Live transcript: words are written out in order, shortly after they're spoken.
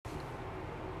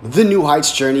The New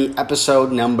Heights Journey,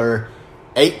 episode number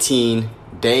 18,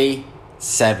 day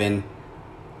 7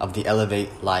 of the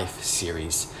Elevate Life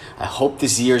series. I hope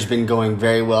this year has been going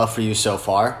very well for you so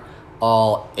far,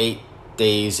 all 8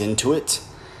 days into it.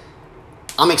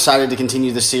 I'm excited to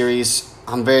continue the series.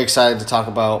 I'm very excited to talk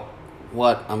about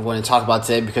what I'm going to talk about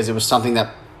today because it was something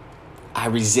that I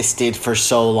resisted for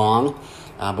so long.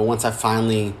 But once I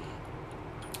finally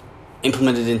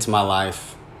implemented it into my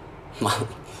life,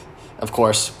 of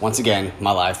course, once again, my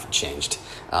life changed.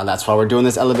 That's why we're doing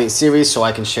this Elevate series, so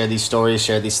I can share these stories,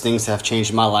 share these things that have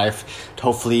changed my life, to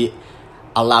hopefully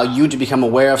allow you to become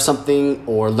aware of something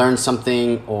or learn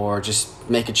something or just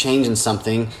make a change in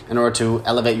something in order to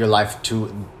elevate your life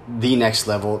to the next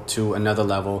level, to another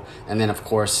level, and then, of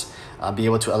course, be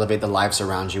able to elevate the lives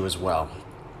around you as well.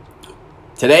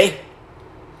 Today,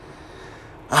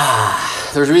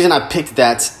 there's a reason I picked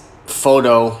that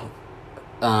photo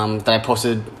that I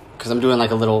posted, because I'm doing like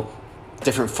a little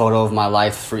different photo of my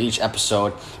life for each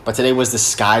episode. But today was the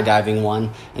skydiving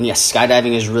one. And yes,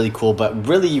 skydiving is really cool, but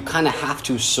really you kind of have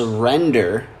to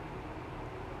surrender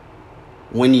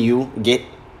when you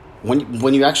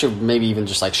actually maybe even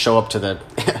just like show up to the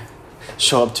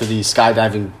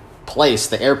skydiving place,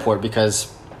 the airport,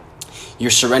 because you're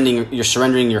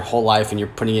surrendering your whole life and you're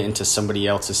putting it into somebody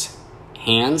else's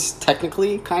hands,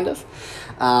 technically, kind of.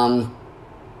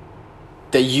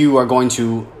 That you are going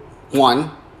to,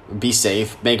 one, be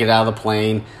safe, make it out of the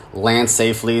plane, land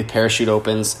safely, parachute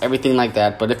opens, everything like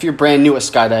that. But if you're brand new at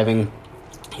skydiving,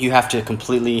 you have to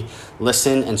completely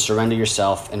listen and surrender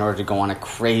yourself in order to go on a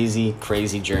crazy,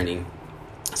 crazy journey.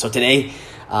 So today,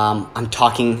 I'm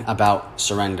talking about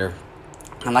surrender.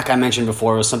 And like I mentioned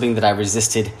before, it was something that I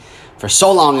resisted for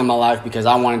so long in my life because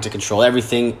I wanted to control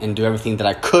everything and do everything that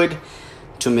I could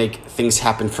to make things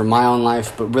happen for my own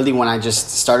life. But really, when I just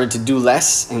started to do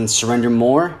less and surrender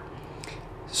more,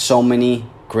 so many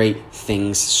great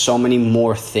things, so many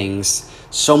more things,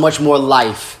 so much more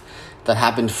life that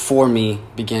happened for me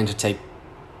began to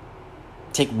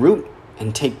take root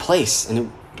and take place, and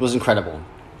it was incredible.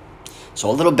 So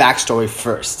a little backstory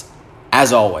first,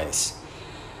 as always.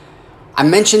 I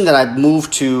mentioned that I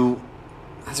moved to,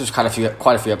 this was quite a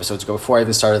few episodes ago, before I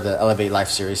even started the Elevate Life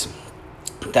series,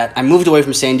 that I moved away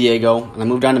from San Diego and I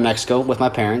moved down to Mexico with my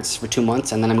parents for 2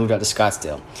 months, and then I moved out to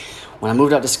Scottsdale. When I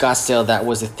moved out to Scottsdale, that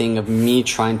was a thing of me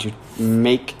trying to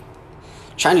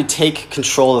take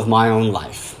control of my own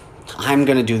life. I'm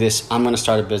going to do this. I'm going to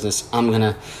start a business. I'm going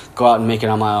to go out and make it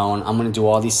on my own. I'm going to do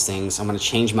all these things. I'm going to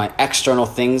change my external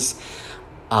things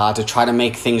to try to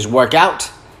make things work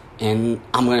out, and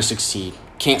I'm going to succeed.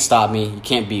 Can't stop me. You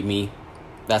can't beat me.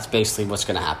 That's basically what's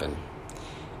going to happen.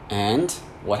 And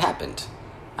what happened?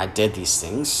 I did these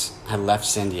things. I left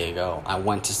San Diego. I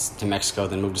went to Mexico,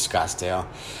 then moved to Scottsdale.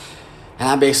 And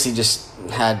I basically just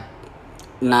had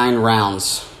 9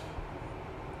 rounds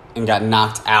and got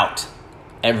knocked out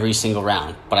every single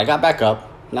round. But I got back up,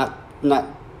 not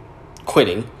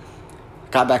quitting.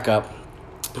 Got back up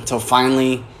until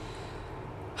finally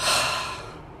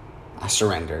I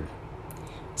surrendered.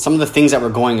 Some of the things that were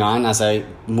going on as I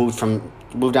moved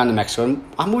down to Mexico.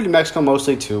 I moved to Mexico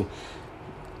mostly to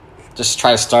just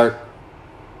try to start,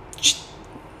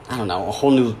 a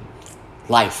whole new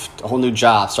life, a whole new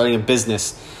job, starting a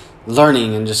business,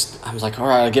 learning, and I was like, all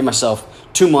right, I give myself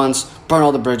 2 months, burn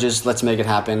all the bridges, let's make it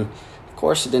happen. Of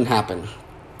course, it didn't happen.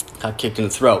 Got kicked in the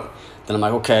throat. Then I'm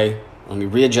like, okay, let me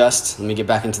readjust, let me get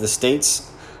back into the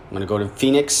States. I'm going to go to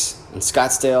Phoenix and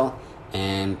Scottsdale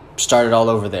and start it all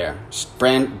over there.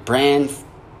 Brand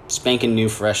spanking new,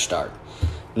 fresh start.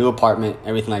 New apartment,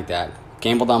 everything like that.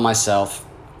 Gambled on myself,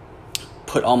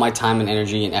 put all my time and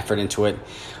energy and effort into it.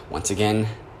 Once again,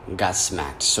 got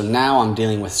smacked. So now I'm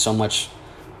dealing with so much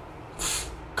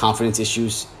confidence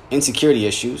issues, insecurity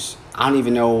issues. I don't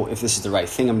even know if this is the right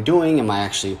thing I'm doing. Am I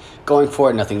actually going for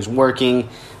it? Nothing's working.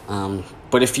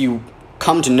 But if you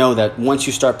come to know that once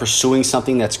you start pursuing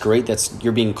something that's great,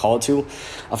 you're being called to,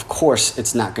 of course,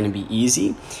 it's not going to be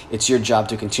easy. It's your job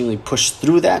to continually push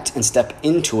through that and step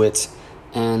into it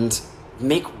and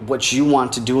make what you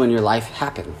want to do in your life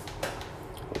happen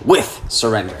with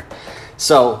surrender.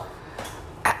 So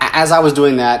as I was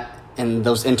doing that and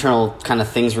those internal kind of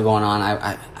things were going on,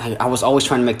 I was always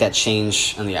trying to make that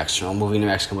change on the external, moving to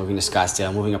Mexico, moving to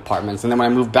Scottsdale, moving apartments. And then when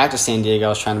I moved back to San Diego, I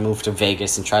was trying to move to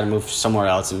Vegas and try to move somewhere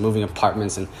else and moving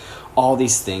apartments and all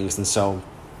these things. And so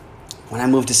when I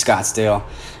moved to Scottsdale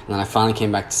and then I finally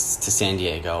came back to San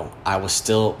Diego, I was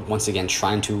still, once again,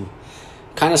 trying to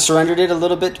kind of surrendered it a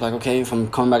little bit. Like, okay, if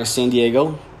I'm coming back to San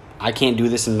Diego, I can't do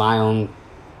this in my own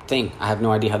thing. I have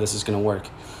no idea how this is going to work.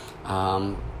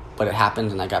 But it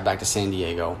happened, and I got back to San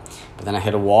Diego. But then I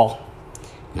hit a wall,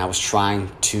 and I was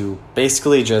trying to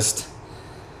basically just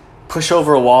push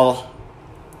over a wall.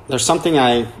 There's something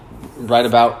I write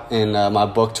about in my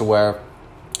book to where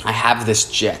I have this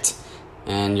jet,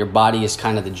 and your body is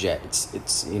kind of the jet.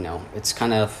 It's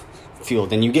kind of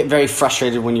fueled, and you get very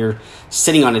frustrated when you're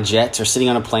sitting on a jet or sitting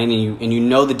on a plane, and you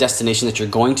know the destination that you're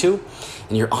going to,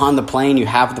 and you're on the plane. You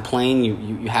have the plane,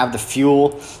 you have the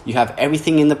fuel, you have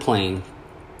everything in the plane,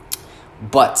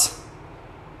 but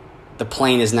the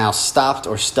plane is now stopped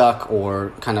or stuck,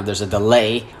 or kind of there's a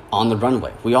delay on the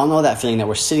runway. We all know that feeling that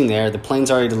we're sitting there, the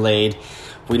plane's already delayed.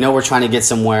 We know we're trying to get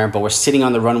somewhere, but we're sitting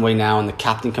on the runway now, and the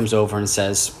captain comes over and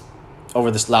says,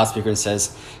 over this loudspeaker, and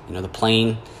says, the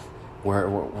plane,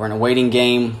 we're in a waiting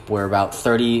game. We're about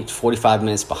 30 to 45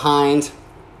 minutes behind.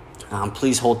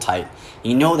 Please hold tight.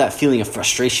 You know that feeling of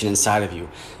frustration inside of you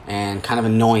and kind of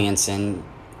annoyance, and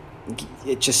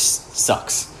it just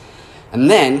sucks. And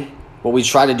then what we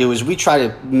try to do is we try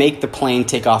to make the plane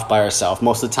take off by ourselves.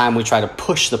 Most of the time we try to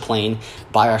push the plane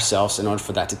by ourselves in order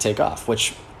for that to take off,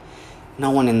 which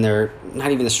no one in there, not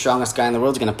even the strongest guy in the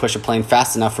world, is going to push a plane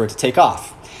fast enough for it to take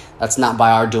off. That's not by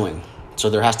our doing. So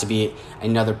there has to be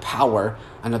another power,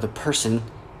 another person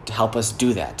to help us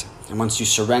do that. And once you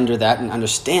surrender that and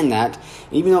understand that,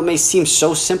 even though it may seem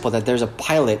so simple that there's a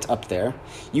pilot up there,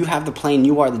 you have the plane,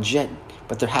 you are the jet,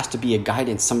 but there has to be a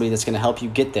guidance, somebody that's going to help you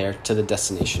get there to the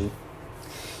destination.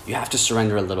 You have to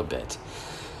surrender a little bit.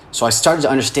 So I started to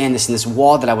understand this, and this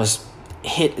wall that I was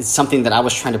hit is something that I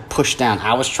was trying to push down.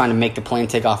 I was trying to make the plane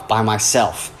take off by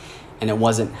myself, and it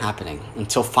wasn't happening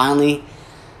until finally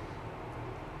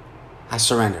I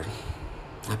surrendered.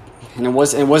 And it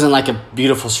wasn't like a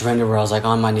beautiful surrender where I was like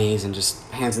on my knees and just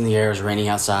hands in the air. It was raining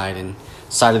outside and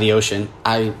side of the ocean.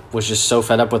 I was just so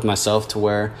fed up with myself to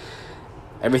where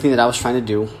everything that I was trying to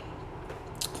do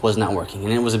was not working.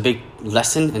 And it was a big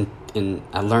lesson, and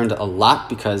I learned a lot,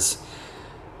 because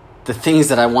the things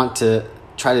that I want to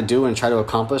try to do and try to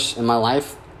accomplish in my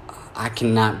life, I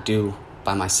cannot do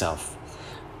by myself.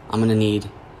 I'm going to need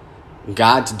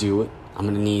God to do it. I'm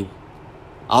going to need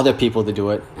other people to do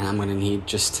it, and I'm going to need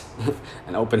just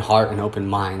an open heart, an open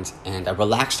mind, and a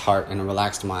relaxed heart and a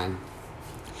relaxed mind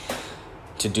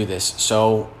to do this.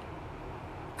 So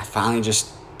I finally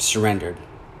just surrendered.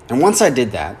 And once I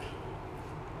did that,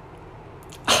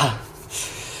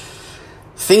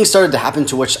 things started to happen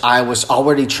to which I was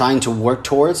already trying to work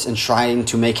towards and trying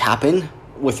to make happen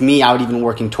with me out even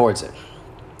working towards it.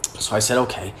 So I said,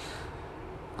 okay,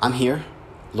 I'm here.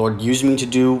 Lord, use me to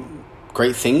do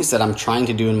great things that I'm trying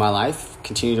to do in my life.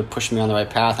 Continue to push me on the right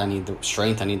path. I need the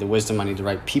strength. I need the wisdom. I need the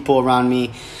right people around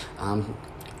me.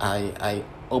 I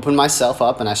opened myself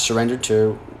up and I surrendered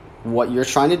to what you're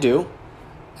trying to do,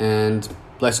 and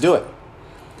let's do it.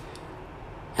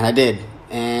 And I did.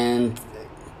 And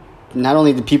not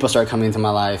only did people start coming into my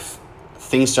life,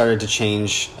 things started to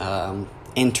change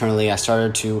internally. I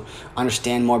started to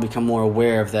understand more, become more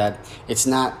aware of that it's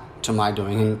not to my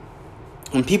doing. And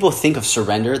when people think of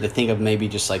surrender, they think of maybe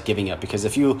just like giving up. Because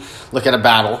if you look at a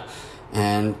battle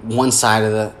and one side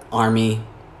of the army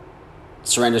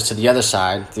surrenders to the other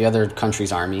side, the other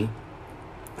country's army,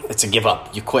 it's a give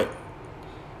up. You quit.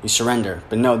 You surrender.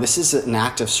 But no, this is an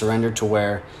act of surrender to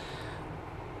where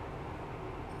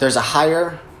there's a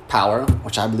higher power,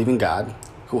 which I believe in God,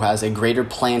 who has a greater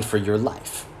plan for your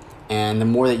life. And the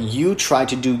more that you try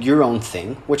to do your own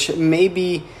thing, which may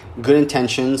be good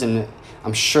intentions, and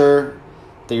I'm sure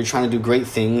that you're trying to do great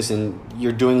things and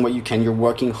you're doing what you can, you're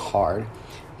working hard,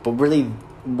 but really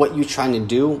what you're trying to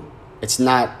do, it's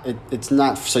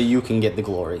not so you can get the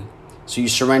glory. So you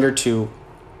surrender to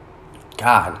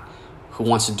God, who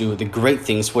wants to do the great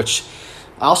things, which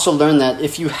I also learned that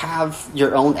if you have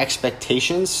your own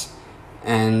expectations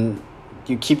and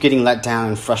you keep getting let down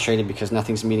and frustrated because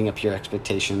nothing's meeting up to your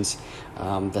expectations,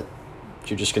 that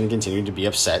you're just going to continue to be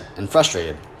upset and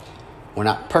frustrated. We're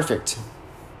not perfect.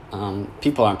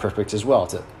 People aren't perfect as well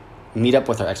to meet up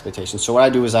with our expectations. So what I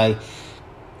do is I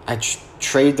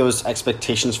trade those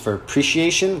expectations for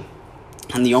appreciation,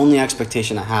 and the only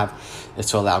expectation I have is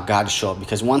to allow God to show up.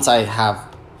 Because once I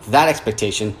have that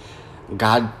expectation,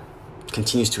 God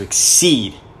continues to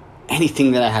exceed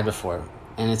anything that I had before.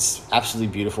 And it's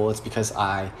absolutely beautiful. It's because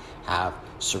I have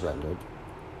surrendered.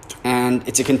 And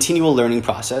it's a continual learning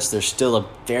process. There's still a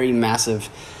very massive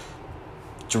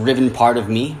driven part of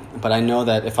me, but I know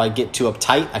that if I get too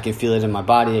uptight, I can feel it in my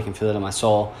body, I can feel it in my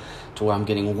soul, to where I'm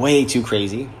getting way too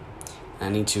crazy. I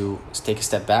need to take a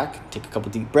step back, take a couple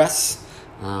deep breaths,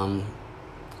 and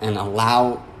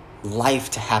allow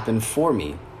life to happen for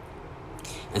me.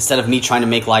 Instead of me trying to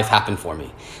make life happen for me,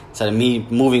 instead of me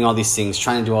moving all these things,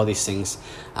 trying to do all these things,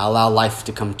 I allow life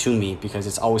to come to me, because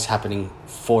it's always happening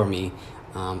for me.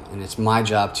 And it's my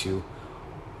job to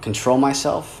control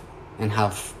myself and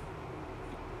have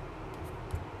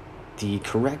the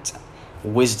correct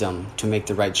wisdom to make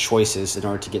the right choices in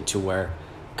order to get to where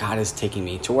God is taking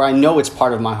me, to where I know it's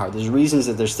part of my heart. There's reasons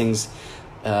that there's things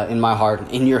in my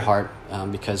heart, in your heart,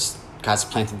 because God's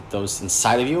planted those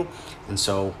inside of you. And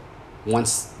so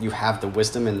once you have the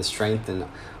wisdom and the strength and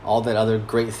all that other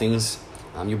great things,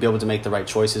 you'll be able to make the right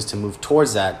choices to move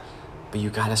towards that. But you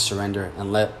got to surrender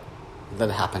and let it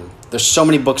happen. There's so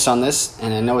many books on this,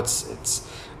 and I know it's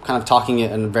kind of talking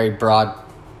it in a very broad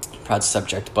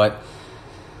subject, but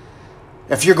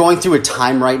if you're going through a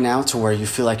time right now to where you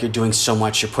feel like you're doing so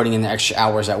much, you're putting in the extra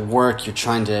hours at work, you're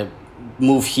trying to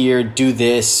move here, do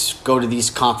this, go to these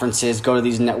conferences, go to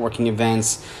these networking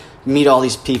events, meet all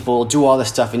these people, do all this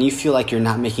stuff, and you feel like you're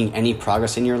not making any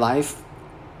progress in your life,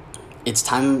 it's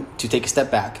time to take a step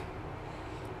back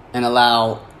and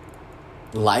allow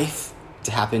life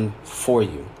to happen for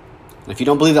you. And if you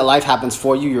don't believe that life happens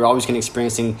for you, you're always going to be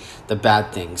experiencing the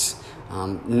bad things.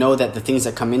 Know that the things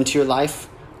that come into your life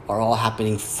are all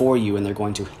happening for you, and they're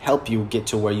going to help you get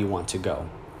to where you want to go.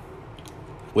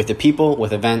 With the people,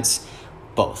 with events,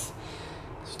 both.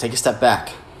 So take a step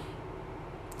back.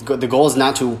 The goal is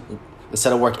not to,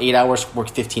 instead of work 8 hours, work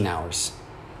 15 hours.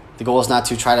 The goal is not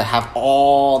to try to have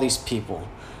all these people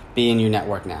be in your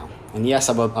network now. And yes,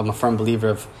 I'm a firm believer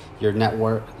of your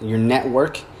network. Your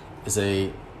network is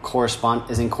in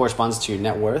correspondence to your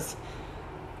net worth.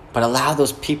 But allow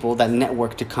those people, that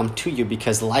network, to come to you,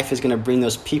 because life is going to bring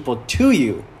those people to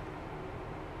you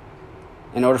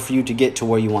in order for you to get to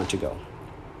where you want to go.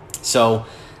 So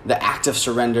the act of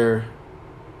surrender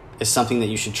is something that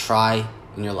you should try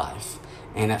in your life.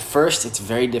 And at first, it's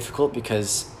very difficult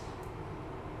because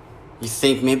you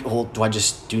think, maybe, well, do I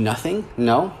just do nothing?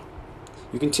 No.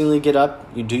 You continually get up,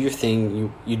 you do your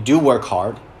thing, you do work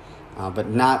hard, but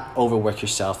not overwork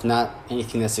yourself, not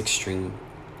anything that's extreme.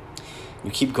 You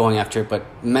keep going after it, but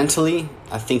mentally,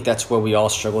 I think that's where we all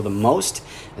struggle the most,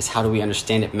 is how do we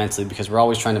understand it mentally, because we're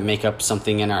always trying to make up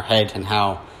something in our head and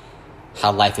how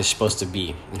life is supposed to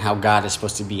be and how God is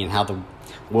supposed to be and how the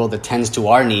world attends to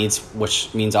our needs,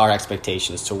 which means our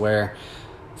expectations, to where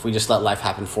if we just let life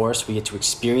happen for us, we get to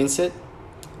experience it,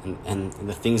 and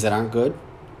the things that aren't good,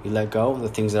 we let go. The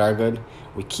things that are good,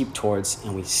 we keep towards,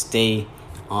 and we stay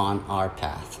on our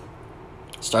path.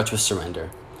 Starts with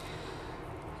surrender.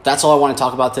 That's all I want to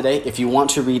talk about today. If you want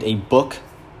to read a book,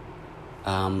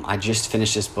 I just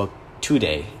finished this book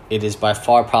today. It is by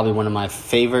far probably one of my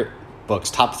favorite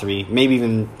books, top 3, maybe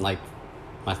even like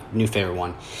my new favorite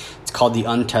one. It's called The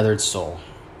Untethered Soul.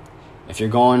 If you're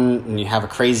going and you have a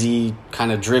crazy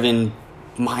kind of driven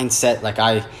mindset like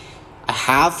I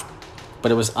have,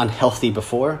 but it was unhealthy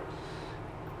before,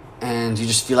 and you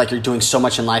just feel like you're doing so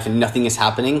much in life and nothing is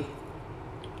happening,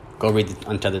 go read The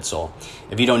Untethered Soul.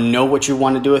 If you don't know what you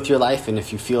want to do with your life, and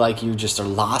if you feel like you just are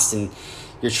lost and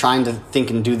you're trying to think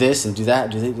and do this and do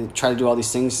that, try to do all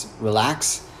these things,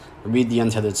 relax, read The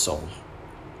Untethered Soul.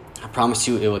 I promise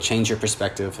you it will change your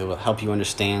perspective. It will help you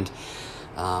understand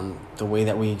the way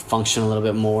that we function a little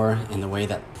bit more, and the way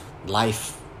that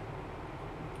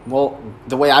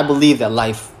the way I believe that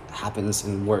life happens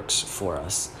and works for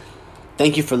us.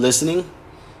 Thank you for listening.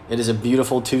 It is a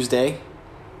beautiful Tuesday.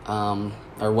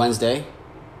 Or Wednesday.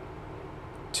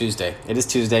 Tuesday. It is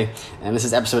Tuesday, and this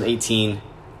is episode 18.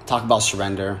 Talk about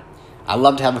surrender. I'd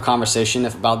love to have a conversation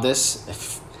about this.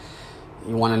 If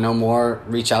you want to know more,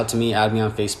 reach out to me, add me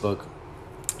on Facebook.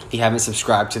 If you haven't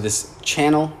subscribed to this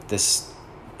channel, this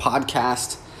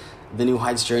podcast, The New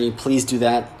Heights Journey, please do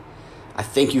that. I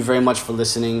thank you very much for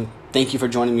listening. Thank you for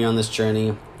joining me on this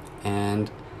journey. And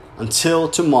until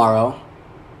tomorrow,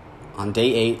 on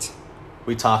day 8,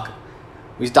 we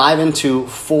dive into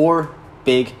 4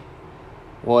 big,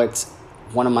 what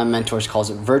one of my mentors calls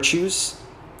it, virtues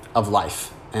of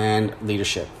life and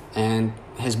leadership. And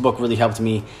his book really helped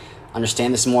me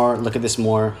understand this more, look at this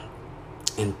more,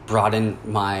 and broaden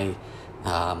my,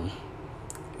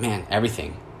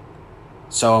 everything.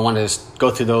 So I want to just go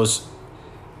through those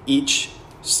each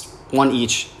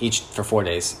for 4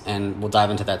 days, and we'll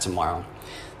dive into that tomorrow.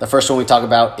 The first one we talk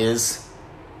about is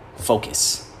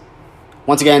focus.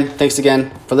 Once again, thanks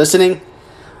again for listening.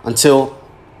 Until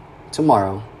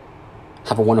tomorrow,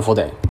 have a wonderful day.